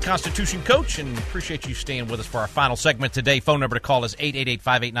 America's Constitution coach, and appreciate you staying with us for our final segment today. Phone number to call is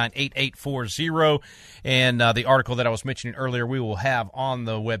 888-589-8840. And the article that I was mentioning earlier, we will have on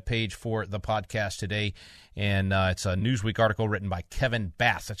the webpage for the podcast today. And it's a Newsweek article written by Kevin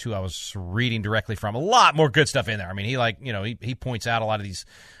Bass. That's who I was reading directly from. A lot more good stuff in there. I mean, he points out a lot of these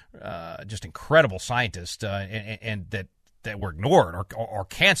just incredible scientists and that were ignored or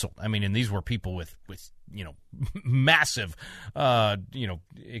canceled. I mean, and these were people with massive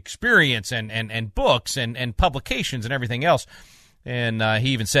experience and books and publications and everything else. And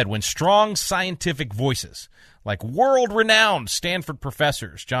he even said, when strong scientific voices like world-renowned Stanford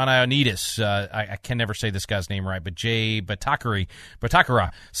professors, John Ioannidis, I can never say this guy's name right, but Jay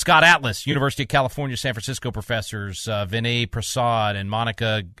Bhattacharya, Scott Atlas, University of California, San Francisco professors, Vinay Prasad and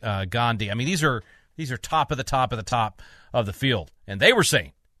Monica Gandhi. I mean, these are top of the top of the field. And they were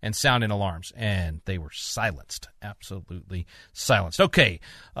saying and sounding alarms, and they were silenced, absolutely silenced. Okay,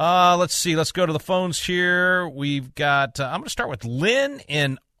 let's see. Let's go to the phones here. We've got, I'm going to start with Lynn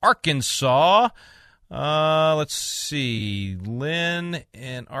in Arkansas. Let's see. Lynn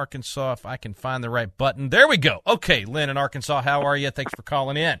in Arkansas, if I can find the right button. There we go. Okay, Lynn in Arkansas, how are you? Thanks for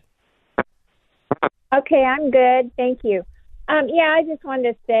calling in. Okay, I'm good. Thank you. I just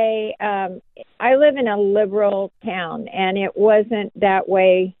wanted to say I live in a liberal town, and it wasn't that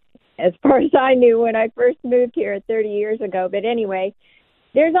way as far as I knew when I first moved here 30 years ago. But anyway,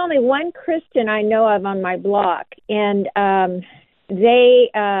 there's only one Christian I know of on my block, and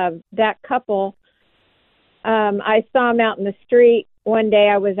that couple, I saw them out in the street one day.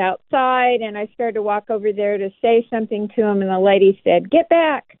 I was outside, and I started to walk over there to say something to them, and the lady said, "Get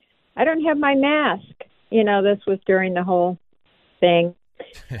back." I don't have my mask. This was during the whole thing.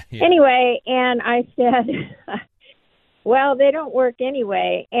 Yeah. Anyway, and I said, well, they don't work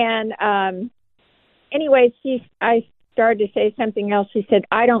anyway. And anyway, I started to say something else. She said,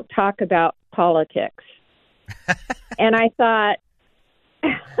 I don't talk about politics. And I thought,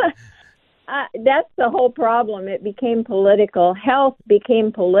 that's the whole problem. It became political. Health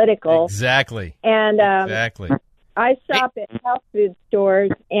became political. Exactly. And exactly. I shop at health food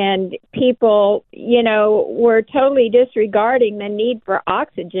stores, and people, were totally disregarding the need for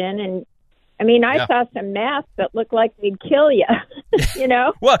oxygen. And I saw some masks that looked like they'd kill you.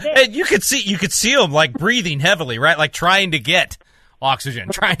 Well, and you could see them like breathing heavily, right? Like trying to get oxygen,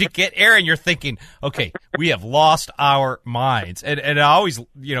 trying to get air, and you're thinking, okay, we have lost our minds. And I always,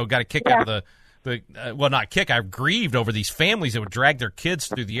 got a kick out of I grieved over these families that would drag their kids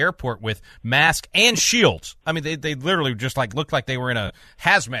through the airport with masks and shields. I mean, they literally just looked like they were in a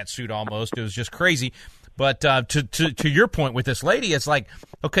hazmat suit almost. It was just crazy. But to your point with this lady, it's like,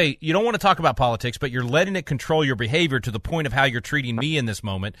 okay, you don't want to talk about politics, but you're letting it control your behavior to the point of how you're treating me in this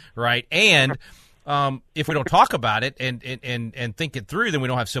moment, right? And if we don't talk about it and think it through, then we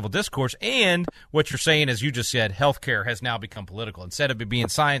don't have civil discourse. And what you're saying, as you just said, healthcare has now become political. Instead of it being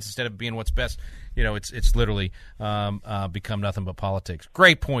science, instead of being what's best, it's literally become nothing but politics.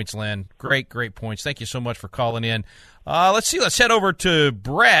 Great points, Lynn. Great points. Thank you so much for calling in. Let's see. Let's head over to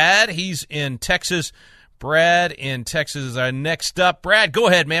Brad. He's in Texas. Brad in Texas is our next up. Brad, go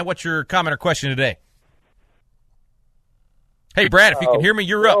ahead, man. What's your comment or question today? Hey, Brad, if you can hear me,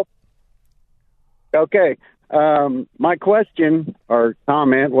 you're up. Okay. My question or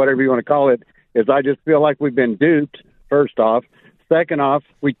comment, whatever you want to call it, is I just feel like we've been duped, first off. Second off,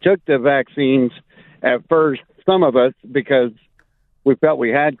 we took the vaccines at first, some of us, because we felt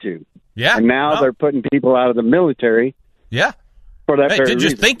we had to. Yeah. And now they're putting people out of the military. Yeah. For that very reason.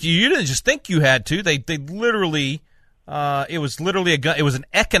 You didn't just think you had to. They literally, it was literally a gun. It was an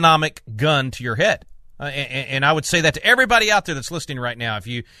economic gun to your head. And I would say that to everybody out there that's listening right now. If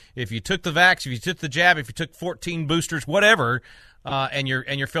you took the vax, if you took the jab, if you took 14 boosters, whatever, and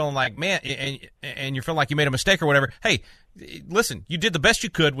you're feeling like, man, and you're feeling like you made a mistake or whatever, hey, listen, you did the best you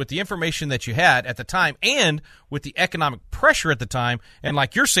could with the information that you had at the time and with the economic pressure at the time. And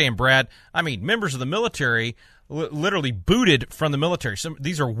like you're saying, Brad, I mean, members of the military literally booted from the military.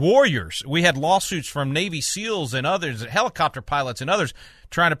 These are warriors. We had lawsuits from Navy SEALs and others, helicopter pilots and others,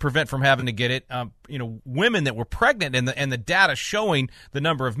 trying to prevent from having to get it. Women that were pregnant and the data showing the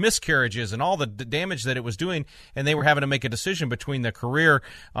number of miscarriages and all the damage that it was doing, and they were having to make a decision between their career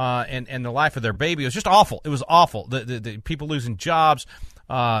and the life of their baby. It was just awful. It was awful. The people losing jobs.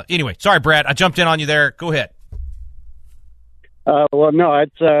 Anyway, sorry, Brad. I jumped in on you there. Go ahead. Well, no,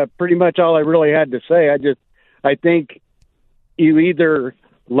 it's pretty much all I really had to say. I think you either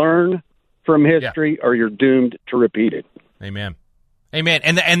learn from history or you're doomed to repeat it. Amen.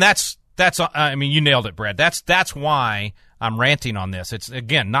 And that's I mean, you nailed it, Brad. That's why I'm ranting on this. It's,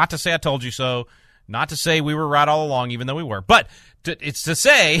 again, not to say I told you so, not to say we were right all along, even though we were, but it's to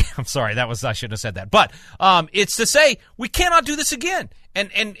say, I'm sorry, I shouldn't have said that, but it's to say we cannot do this again.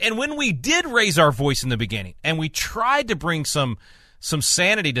 And when we did raise our voice in the beginning and we tried to bring some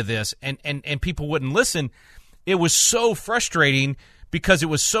sanity to this and people wouldn't listen, it was so frustrating because it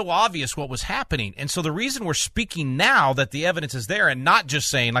was so obvious what was happening. And so the reason we're speaking now that the evidence is there and not just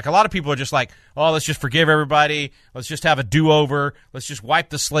saying, like a lot of people are just like, oh, let's just forgive everybody. Let's just have a do-over. Let's just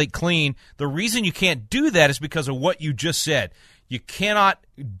wipe the slate clean. The reason you can't do that is because of what you just said. You cannot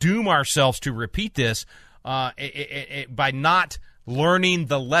doom ourselves to repeat this by not learning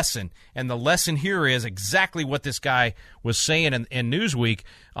the lesson. And the lesson here is exactly what this guy was saying in Newsweek,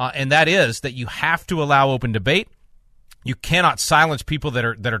 and that is that you have to allow open debate. You cannot silence people that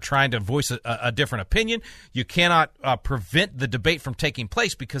are trying to voice a different opinion. You cannot prevent the debate from taking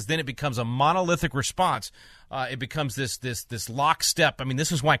place because then it becomes a monolithic response. It becomes this lockstep. I mean,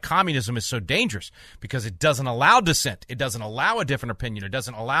 this is why communism is so dangerous, because it doesn't allow dissent. It doesn't allow a different opinion. It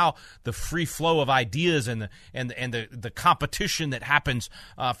doesn't allow the free flow of ideas and the competition that happens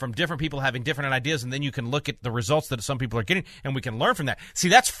from different people having different ideas, and then you can look at the results that some people are getting, and we can learn from that. See,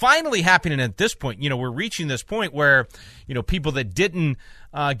 that's finally happening at this point. We're reaching this point where, people that didn't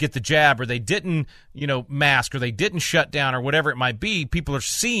get the jab or they didn't, mask or they didn't shut down or whatever it might be, people are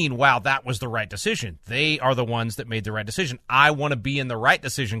seeing, wow, that was the right decision. They are the ones that made the right decision. I want to be in the right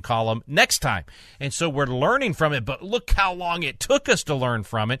decision column next time. And so we're learning from it, but look how long it took us to learn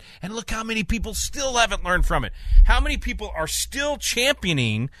from it, and look how many people still haven't learned from it. How many people are still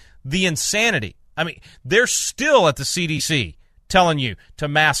championing the insanity? I mean, they're still at the CDC telling you to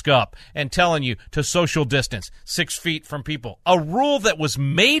mask up and telling you to social distance 6 feet from people. A rule that was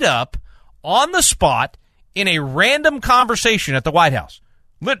made up on the spot in a random conversation at the White House.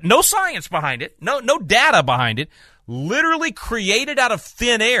 No science behind it, no data behind it, literally created out of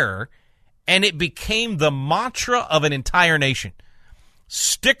thin air, and it became the mantra of an entire nation.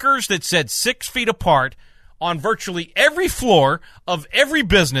 Stickers that said 6 feet apart on virtually every floor of every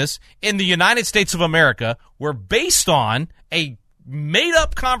business in the United States of America were based on a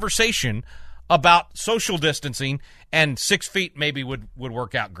made-up conversation about social distancing, and 6 feet maybe would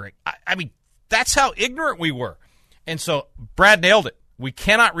work out great. I mean, that's how ignorant we were. And so Brad nailed it. We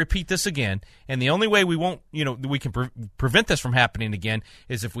cannot repeat this again, and the only way we won't, we can prevent this from happening again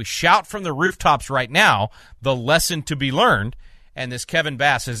is if we shout from the rooftops right now the lesson to be learned. And this Kevin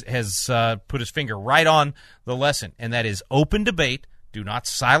Bass has put his finger right on the lesson, and that is open debate. Do not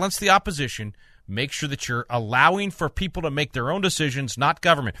silence the opposition. Make sure that you're allowing for people to make their own decisions, not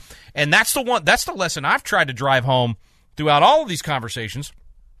government. And that's the lesson I've tried to drive home throughout all of these conversations,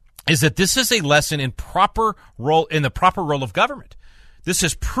 is that this is a lesson in the proper role of government. This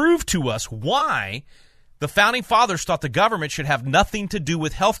has proved to us why the Founding Fathers thought the government should have nothing to do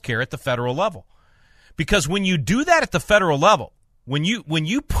with health care at the federal level. Because when you do that at the federal level, when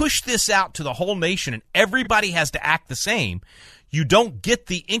you push this out to the whole nation and everybody has to act the same, you don't get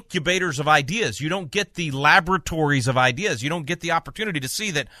the incubators of ideas. You don't get the laboratories of ideas. You don't get the opportunity to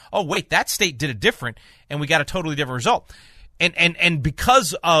see that, oh, wait, that state did it different, and we got a totally different result. And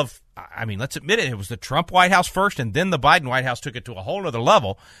because of, I mean, let's admit it was the Trump White House first, and then the Biden White House took it to a whole other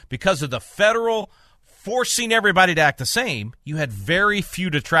level. Because of the federal forcing everybody to act the same, you had very few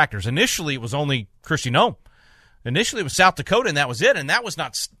detractors. Initially, it was only Kristi Noem. Initially, it was South Dakota, and that was it. And that was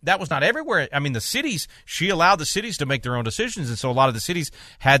not everywhere. I mean, the cities, she allowed the cities to make their own decisions, and so a lot of the cities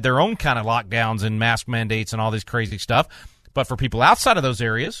had their own kind of lockdowns and mask mandates and all this crazy stuff. But for people outside of those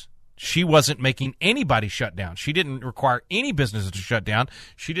areas, she wasn't making anybody shut down. She didn't require any businesses to shut down.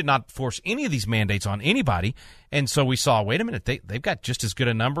 She did not force any of these mandates on anybody. And so we saw, wait a minute, they've got just as good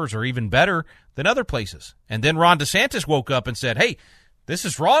a numbers or even better than other places. And then Ron DeSantis woke up and said, hey, this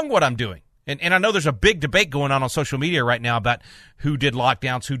is wrong what I'm doing. And I know there's a big debate going on social media right now about who did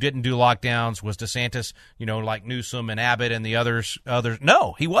lockdowns, who didn't do lockdowns. Was DeSantis, like Newsom and Abbott and the others?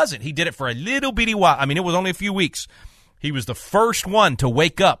 No, he wasn't. He did it for a little bitty while. I mean, it was only a few weeks. He was the first one to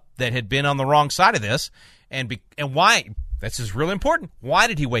wake up that had been on the wrong side of this. And why? This is really important. Why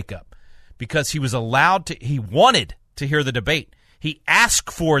did he wake up? Because he was he wanted to hear the debate. He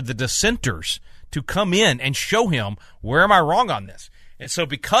asked for the dissenters to come in and show him, where am I wrong on this? And so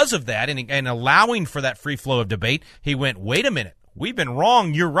because of that and allowing for that free flow of debate, he went, wait a minute, we've been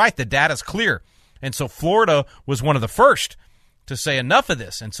wrong. You're right. The data's clear. And so Florida was one of the first to say enough of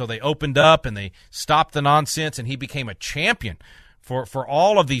this. And so they opened up and they stopped the nonsense, and he became a champion for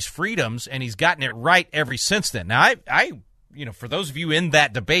all of these freedoms, and he's gotten it right ever since then. Now, I for those of you in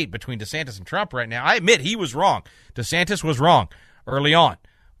that debate between DeSantis and Trump right now, I admit he was wrong. DeSantis was wrong early on.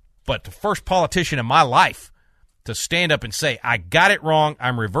 But the first politician in my life to stand up and say, I got it wrong,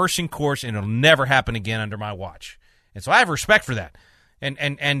 I'm reversing course, and it'll never happen again under my watch. And so I have respect for that. And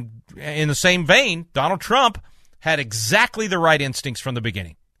in the same vein, Donald Trump had exactly the right instincts from the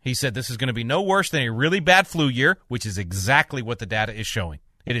beginning. He said this is going to be no worse than a really bad flu year, which is exactly what the data is showing.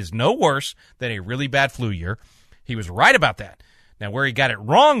 It is no worse than a really bad flu year. He was right about that. Now, where he got it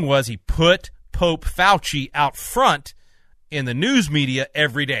wrong was he put Pope Fauci out front in the news media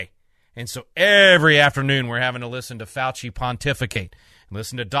every day. And so every afternoon we're having to listen to Fauci pontificate,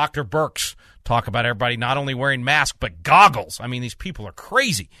 listen to Dr. Birx talk about everybody not only wearing masks but goggles. I mean, these people are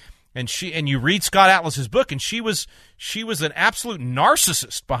crazy. And you read Scott Atlas's book, and she was an absolute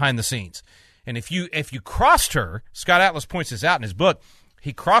narcissist behind the scenes. And if you crossed her, Scott Atlas points this out in his book.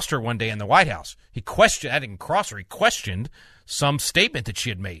 He crossed her one day in the White House. I didn't cross her. He questioned some statement that she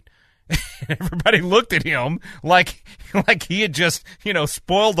had made. Everybody looked at him like he had just,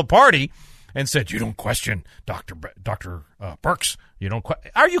 spoiled the party and said, you don't question Dr. Birx. You don't.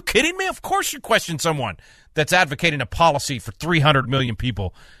 Are you kidding me? Of course you question someone that's advocating a policy for 300 million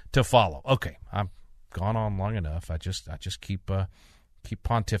people to follow. Okay, I've gone on long enough. I just keep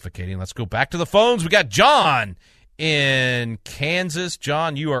pontificating. Let's go back to the phones. We got John in Kansas.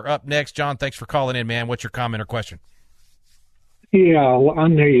 John, you are up next. John, thanks for calling in, man. What's your comment or question? Yeah,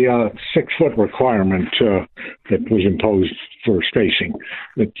 on the 6-foot requirement that was imposed for spacing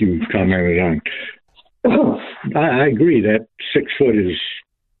that you commented on, I agree that 6 foot is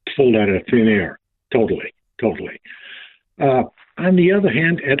pulled out of thin air. Totally. On the other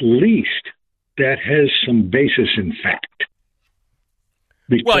hand, at least that has some basis in fact.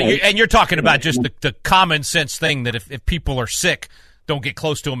 Well, you're talking about just the common sense thing that if people are sick, don't get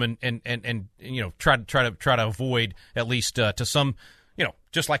close to them and try to avoid at least to some,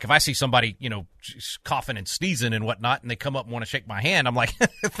 just like if I see somebody, coughing and sneezing and whatnot, and they come up and want to shake my hand, I'm like,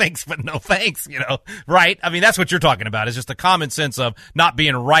 thanks, but no thanks, right? I mean, that's what you're talking about, is just the common sense of not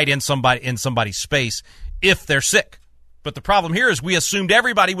being right in somebody's space if they're sick. But the problem here is we assumed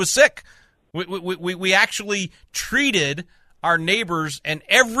everybody was sick. We actually treated our neighbors and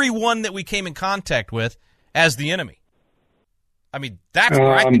everyone that we came in contact with as the enemy. I mean, that's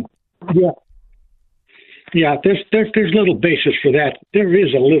where I think. Yeah, there's little basis for that. There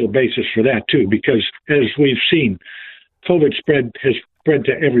is a little basis for that, too, because as we've seen, COVID has spread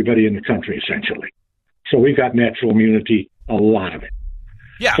to everybody in the country, essentially. So we've got natural immunity, a lot of it.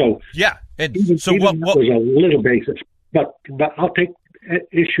 Yeah, And even what there's a little basis. But I'll take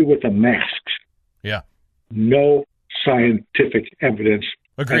issue with the masks. Yeah. No scientific evidence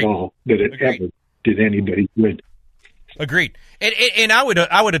at all that it ever did anybody good. Agreed. And I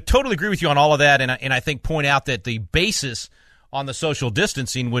would totally agree with you on all of that, and I think point out that the basis on the social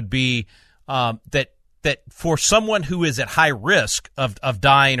distancing would be that for someone who is at high risk of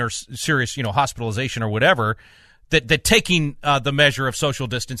dying or serious hospitalization or whatever, that taking the measure of social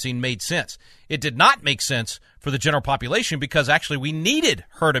distancing made sense. It did not make sense for the general population because actually we needed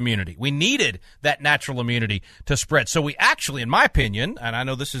herd immunity. We needed that natural immunity to spread. So we actually, in my opinion, and I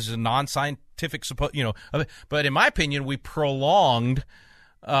know this is a non-scientific, but in my opinion, we prolonged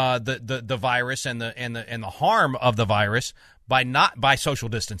the virus and the harm of the virus by social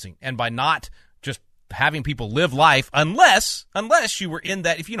distancing and by not just having people live life unless you were in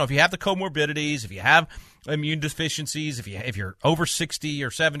that, if you have the comorbidities, if you have immune deficiencies, if you're over 60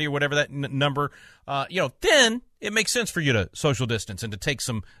 or 70 or whatever that number, then it makes sense for you to social distance and to take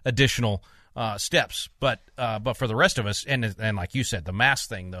some additional steps. But for the rest of us, and like you said, the mask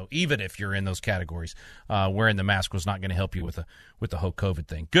thing though, even if you're in those categories, wearing the mask was not going to help you with the whole COVID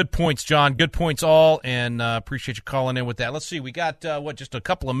thing. Good points, John. Good points all, and appreciate you calling in with that. Let's see, we got just a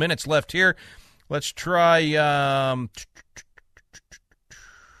couple of minutes left here. Let's try.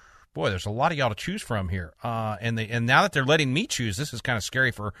 Boy, there's a lot of y'all to choose from here, and now that they're letting me choose, this is kind of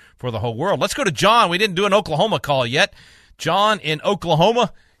scary for the whole world. Let's go to John. We didn't do an Oklahoma call yet. John in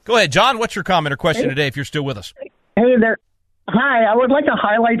Oklahoma. Go ahead, John. What's your comment or question today, if you're still with us? Hey there. Hi. I would like to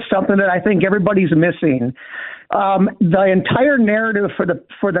highlight something that I think everybody's missing. The entire narrative for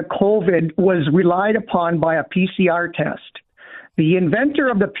the COVID was relied upon by a PCR test. The inventor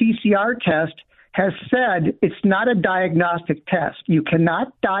of the PCR test has said it's not a diagnostic test. You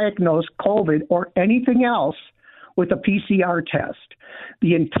cannot diagnose COVID or anything else with a PCR test.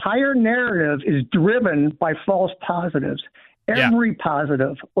 The entire narrative is driven by false positives. Every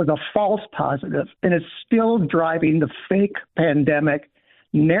positive was a false positive, and it's still driving the fake pandemic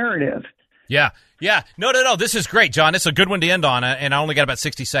narrative. Yeah. No. This is great, John. It's a good one to end on, and I only got about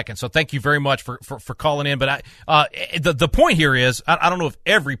 60 seconds, so thank you very much for calling in. But the point here is, I don't know if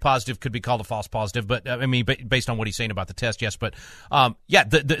every positive could be called a false positive, but I mean, based on what he's saying about the test, yes. But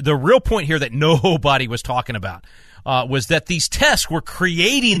the real point here that nobody was talking about was that these tests were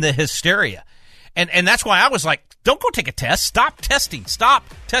creating the hysteria. And that's why I was like, don't go take a test. Stop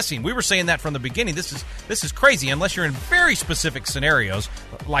testing. We were saying that from the beginning. This is crazy unless you're in very specific scenarios.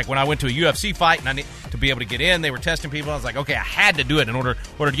 Like when I went to a UFC fight and I need to be able to get in, they were testing people. I was like, okay, I had to do it in order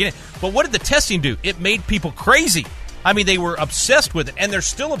to get in. But what did the testing do? It made people crazy. I mean, they were obsessed with it, and they're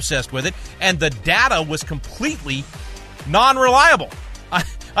still obsessed with it. And the data was completely non-reliable.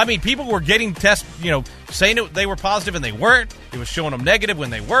 I mean, people were getting tests, saying they were positive and they weren't. It was showing them negative when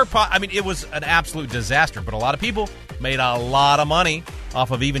they were positive. I mean, it was an absolute disaster. But a lot of people made a lot of money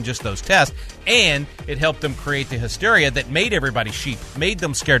off of even just those tests. And it helped them create the hysteria that made everybody sheep, made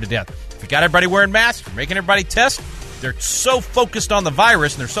them scared to death. If you got everybody wearing masks, you're making everybody test, they're so focused on the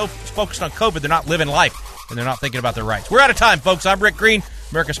virus and they're so focused on COVID, they're not living life and they're not thinking about their rights. We're out of time, folks. I'm Rick Green,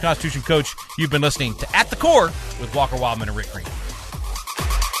 America's Constitution Coach. You've been listening to At the Core with Walker Wildman and Rick Green.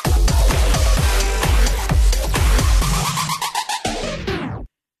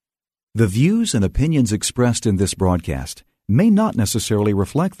 The views and opinions expressed in this broadcast may not necessarily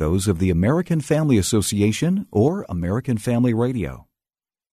reflect those of the American Family Association or American Family Radio.